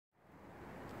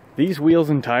These wheels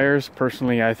and tires,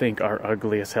 personally, I think are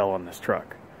ugly as hell on this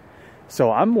truck.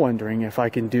 So I'm wondering if I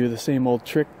can do the same old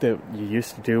trick that you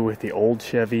used to do with the old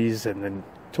Chevys and the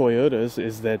Toyotas,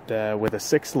 is that with a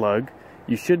 6-lug,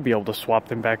 you should be able to swap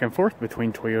them back and forth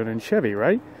between Toyota and Chevy,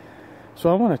 right? So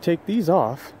I want to take these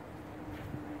off.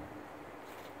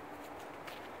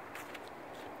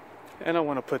 And I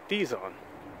want to put these on.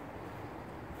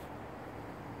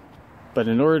 But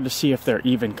in order to see if they're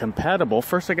even compatible,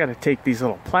 first I got to take these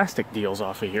little plastic deals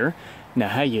off of here. Now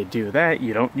how you do that,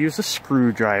 you don't use a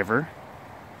screwdriver.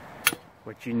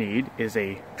 What you need is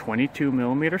a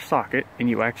 22mm socket, and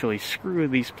you actually screw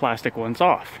these plastic ones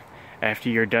off. After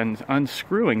you're done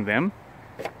unscrewing them,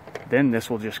 then this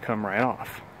will just come right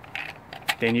off.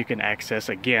 Then you can access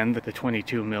again the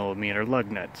 22mm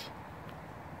lug nuts.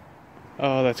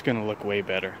 Oh, that's going to look way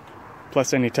better.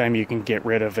 Plus, anytime you can get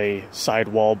rid of a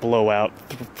sidewall blowout,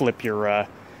 flip your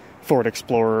Ford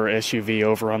Explorer SUV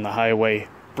over on the highway,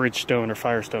 Bridgestone or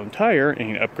Firestone tire,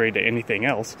 and upgrade to anything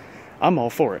else, I'm all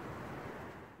for it.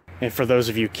 And for those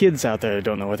of you kids out there that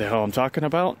don't know what the hell I'm talking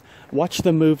about, watch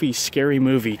the movie Scary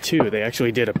Movie 2. They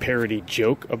actually did a parody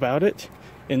joke about it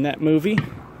in that movie.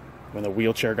 When the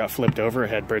wheelchair got flipped over, it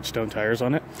had Bridgestone tires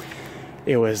on it.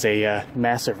 It was a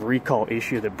massive recall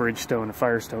issue that Bridgestone and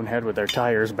Firestone had with their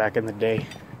tires back in the day.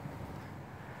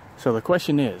 So the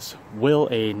question is, will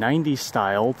a 90s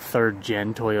style 3rd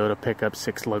gen Toyota pickup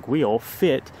 6-lug wheel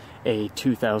fit a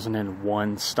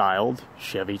 2001 styled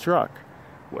Chevy truck?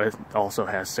 It also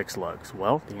has 6 lugs.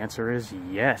 Well, the answer is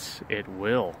yes, it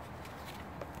will.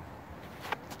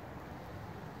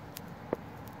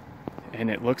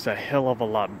 And it looks a hell of a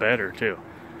lot better too.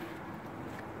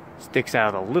 Sticks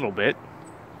out a little bit.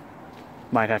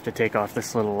 Might have to take off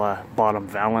this little bottom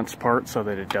valance part so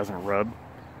that it doesn't rub.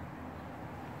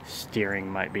 Steering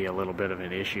might be a little bit of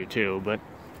an issue too, but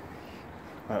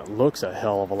it looks a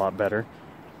hell of a lot better.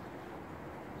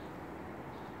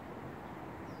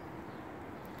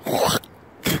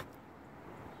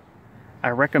 I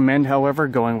recommend, however,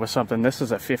 going with something. This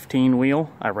is a 15 wheel.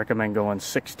 I recommend going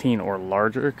 16 or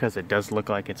larger because it does look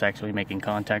like it's actually making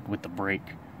contact with the brake.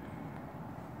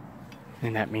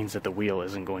 And that means that the wheel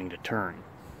isn't going to turn.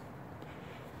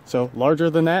 So larger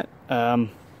than that,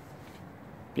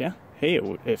 yeah, hey,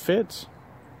 it fits.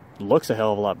 Looks a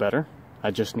hell of a lot better. I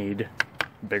just need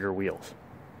bigger wheels.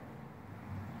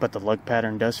 But the lug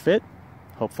pattern does fit.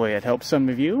 Hopefully it helps some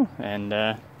of you, and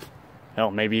hell,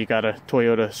 maybe you got a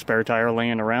Toyota spare tire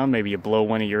laying around. Maybe you blow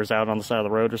one of yours out on the side of the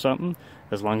road or something.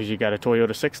 As long as you got a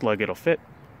Toyota 6-lug, it'll fit.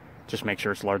 Just make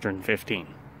sure it's larger than 15.